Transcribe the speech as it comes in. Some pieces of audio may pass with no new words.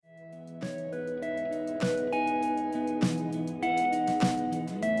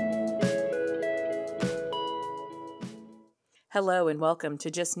Hello and welcome to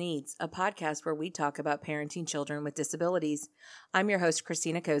Just Needs, a podcast where we talk about parenting children with disabilities. I'm your host,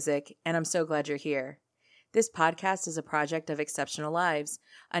 Christina Kozik, and I'm so glad you're here. This podcast is a project of Exceptional Lives,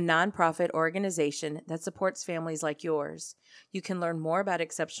 a nonprofit organization that supports families like yours. You can learn more about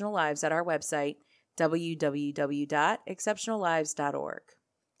Exceptional Lives at our website, www.exceptionallives.org.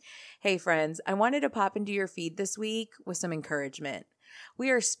 Hey friends, I wanted to pop into your feed this week with some encouragement. We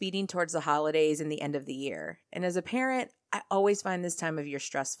are speeding towards the holidays and the end of the year, and as a parent, I always find this time of year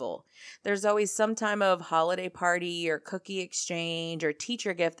stressful. There's always some time of holiday party or cookie exchange or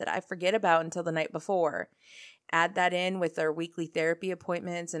teacher gift that I forget about until the night before. Add that in with our weekly therapy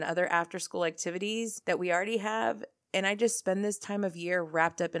appointments and other after-school activities that we already have, and I just spend this time of year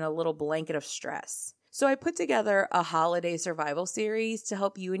wrapped up in a little blanket of stress. So I put together a holiday survival series to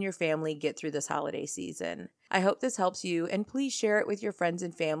help you and your family get through this holiday season. I hope this helps you, and please share it with your friends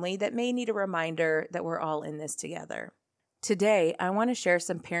and family that may need a reminder that we're all in this together. Today, I want to share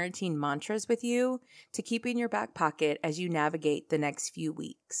some parenting mantras with you to keep in your back pocket as you navigate the next few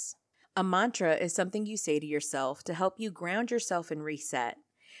weeks. A mantra is something you say to yourself to help you ground yourself and reset.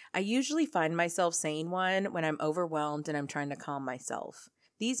 I usually find myself saying one when I'm overwhelmed and I'm trying to calm myself.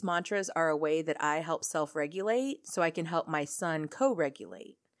 These mantras are a way that I help self-regulate so I can help my son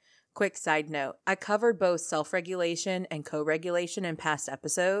co-regulate. Quick side note, I covered both self-regulation and co-regulation in past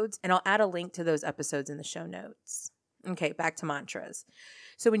episodes, and I'll add a link to those episodes in the show notes. Okay, back to mantras.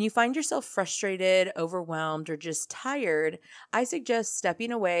 So when you find yourself frustrated, overwhelmed, or just tired, I suggest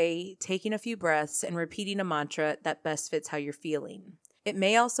stepping away, taking a few breaths, and repeating a mantra that best fits how you're feeling. It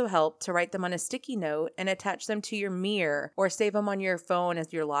may also help to write them on a sticky note and attach them to your mirror or save them on your phone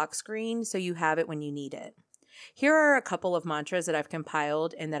as your lock screen so you have it when you need it. Here are a couple of mantras that I've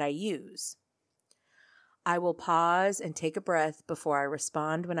compiled and that I use. I will pause and take a breath before I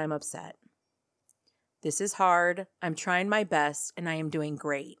respond when I'm upset. This is hard, I'm trying my best, and I am doing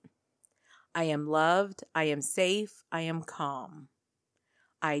great. I am loved, I am safe, I am calm.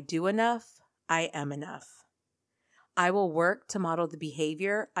 I do enough, I am enough. I will work to model the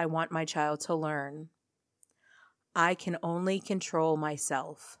behavior I want my child to learn. I can only control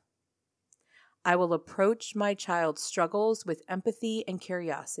myself. I will approach my child's struggles with empathy and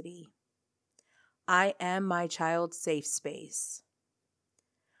curiosity. I am my child's safe space.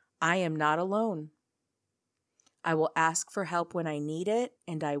 I am not alone. I will ask for help when I need it,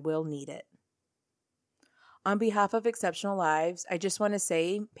 and I will need it. On behalf of Exceptional Lives, I just want to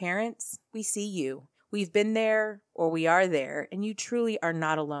say, parents, we see you. We've been there, or we are there, and you truly are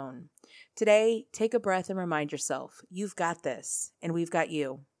not alone. Today, take a breath and remind yourself, you've got this, and we've got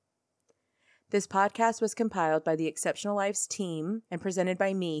you. This podcast was compiled by the Exceptional Lives team and presented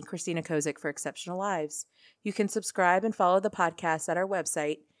by me, Christina Kozik, for Exceptional Lives. You can subscribe and follow the podcast at our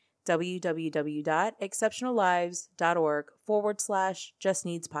website,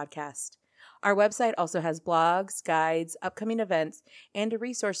 www.exceptionallives.org/justneedspodcast. Our website also has blogs, guides, upcoming events, and a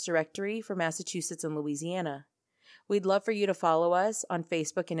resource directory for Massachusetts and Louisiana. We'd love for you to follow us on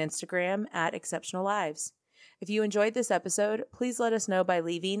Facebook and Instagram at Exceptional Lives. If you enjoyed this episode, please let us know by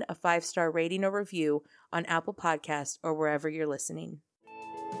leaving a 5-star rating or review on Apple Podcasts or wherever you're listening.